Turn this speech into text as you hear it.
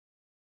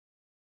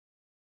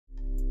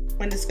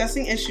When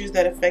discussing issues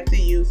that affect the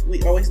youth,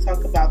 we always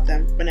talk about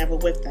them whenever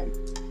with them.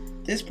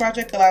 This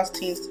project allows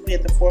teens to be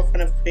at the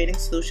forefront of creating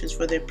solutions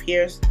for their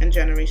peers and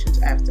generations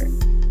after.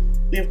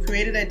 We have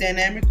created a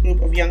dynamic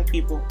group of young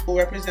people who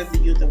represent the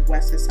youth of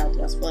West and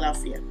Southwest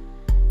Philadelphia.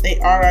 They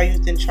are our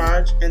youth in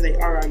charge, and they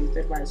are our youth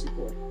advisory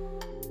board.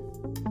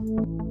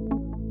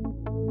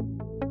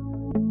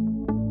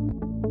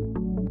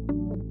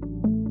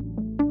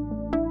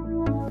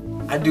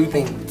 I do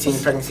think teen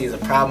pregnancy is a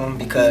problem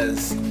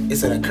because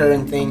it's an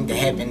occurring thing that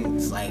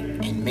happens like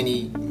in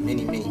many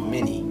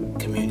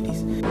communities.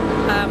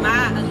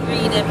 I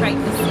agree that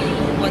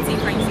teen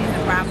pregnancy is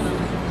a problem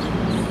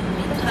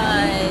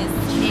because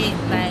it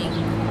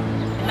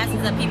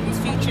messes up people's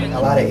future. A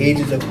lot of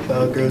ages of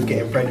girls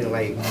getting pregnant,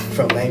 like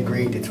from 9th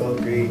grade to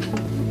 12th grade,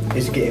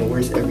 it's getting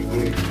worse every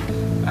year.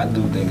 I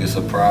do think it's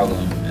a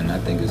problem, and I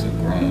think it's a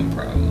growing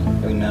problem.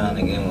 Every now and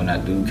again when I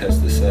do catch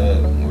the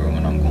sub, or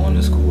when I'm going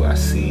to school, I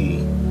see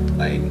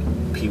like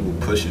people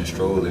pushing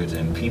strollers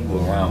and people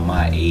around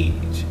my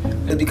age.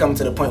 It's becoming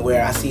to the point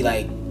where I see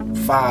like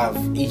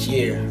 5 each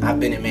year. I've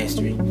been in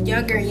mastery.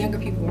 Younger and younger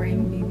people are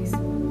having babies.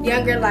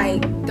 Younger,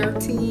 like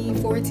 13,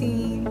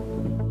 14.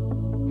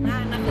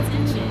 Not enough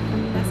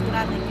attention. That's what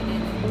I think it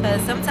is.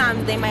 Because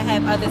sometimes they might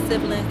have other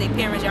siblings, their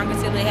parents, younger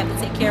siblings they have to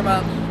take care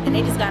of, and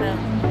they just gotta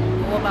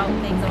go about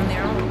things on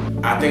their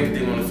own. I think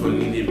they want to feel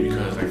needed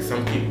because like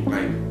some people,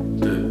 like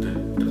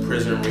the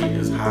prison rate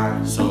is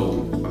high, so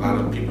a lot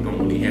of people don't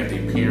really have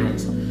their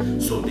parents,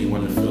 so they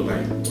want to feel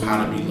like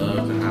how to be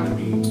loved and how to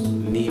be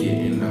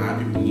needed, and a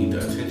lot of people need the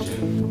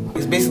attention.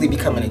 It's basically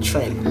becoming a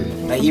trend.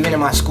 Like even in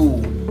my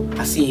school,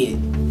 I see it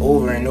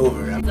over and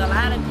over. A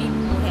lot of people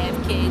have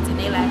kids and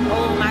they like,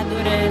 oh, my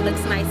daughter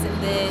looks nice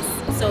in this,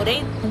 so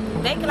they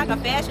make it like a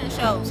fashion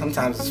show.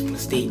 Sometimes it's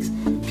mistakes.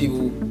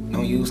 People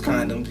don't use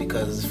condoms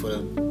because it's for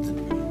the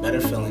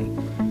better feeling.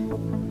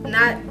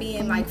 Not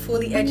being like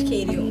fully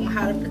educated on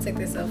how to protect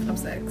themselves from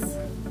sex.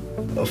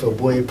 If a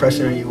boy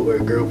pressuring you or a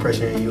girl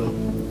pressuring you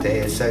to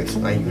have sex,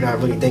 like you're not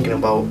really thinking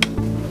about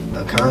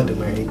a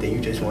condom or anything, you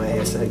just want to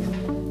have sex.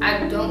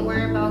 I don't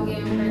worry about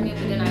getting pregnant,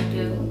 but then I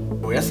do.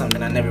 Well, that's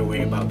something I never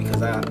worry about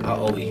because I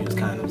always use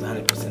condoms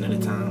 100% of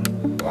the time.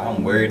 Well,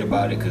 I'm worried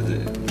about it because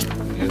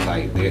it's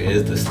like there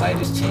is the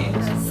slightest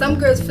chance. Some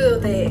girls feel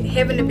that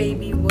having a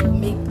baby will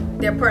make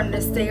their partner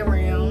stay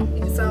around.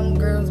 Some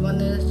girls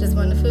just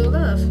want to feel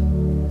love.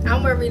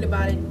 I'm worried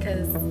about it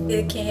because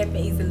it can happen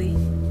easily,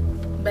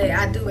 but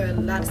I do a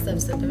lot of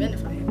steps to prevent it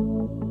from happening.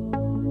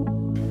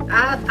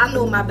 I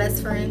know my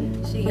best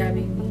friend, she got a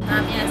baby.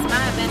 Yes, my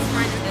best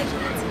friend is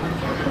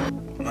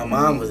actually. My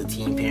mom was a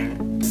teen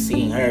parent.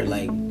 Seeing her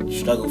like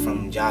struggle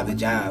from job to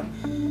job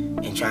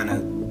and trying to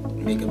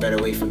make a better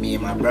way for me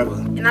and my brother.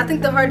 And I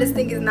think the hardest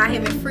thing is not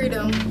having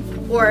freedom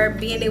or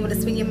being able to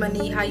spend your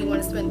money how you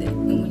want to spend it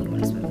and when you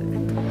want to spend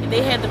it. If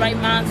they had the right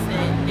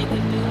mindset, they can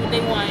do what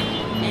they want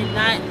and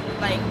not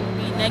like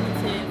be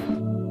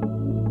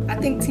negative. I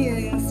think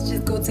teens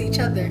just go to each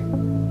other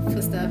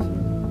for stuff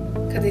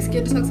because they're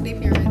scared to talk to their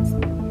parents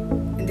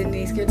and then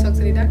they're scared to talk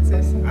to their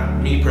doctors.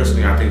 Me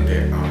personally, I think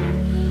that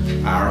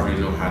I already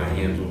know how to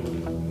handle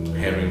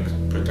having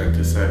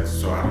protected sex,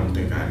 so I don't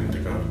think I need to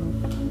go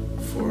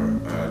for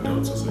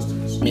adult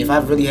assistance. I mean, if I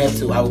really had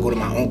to, I would go to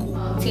my uncle.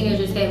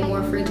 Teenagers have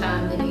more free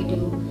time than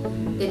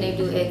they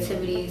do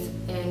activities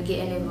and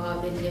getting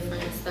involved in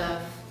different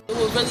stuff. It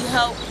would really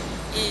help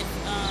if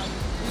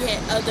we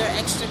had other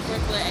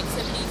extracurricular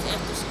activities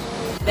after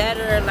school.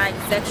 Better like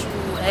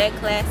sexual ed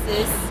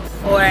classes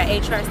or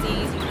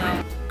HRCs, you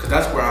know. Because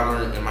that's where I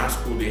learned in my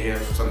school, they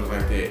have something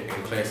like that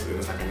in classes, and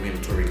it's like a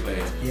mandatory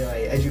class. Yeah,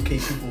 like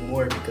educate people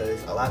more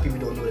because a lot of people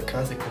don't know the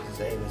consequences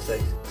of having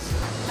sex.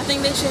 I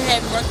think they should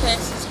have more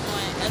classes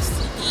on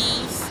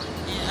STDs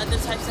and other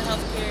types of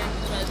healthcare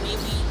because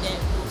maybe that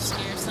will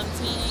scare some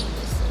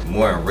teenagers.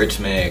 More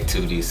enrichment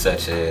activities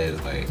such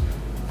as like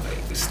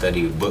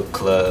study book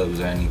clubs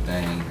or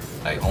anything,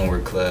 like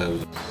homework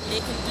clubs. They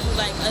can do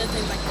like other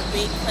things like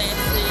debate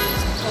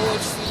classes,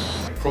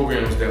 poetry.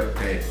 Programs that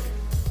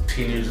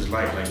teenagers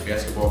like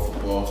basketball,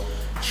 football,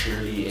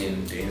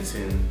 cheerleading,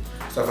 dancing,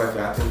 stuff like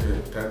that. I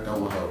think that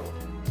will help.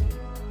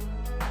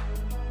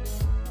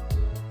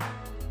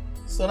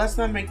 So let's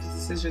not make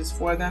decisions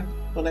for them,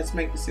 but let's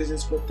make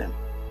decisions with them.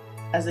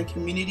 As a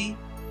community,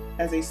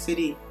 as a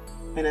city,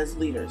 and as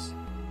leaders.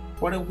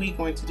 What are we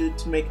going to do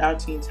to make our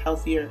teens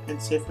healthier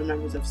and safer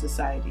members of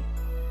society?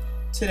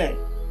 Today,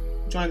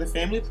 join the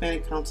Family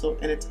Planning Council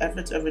in its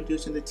efforts of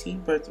reducing the teen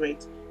birth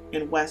rates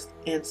in West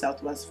and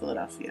Southwest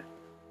Philadelphia.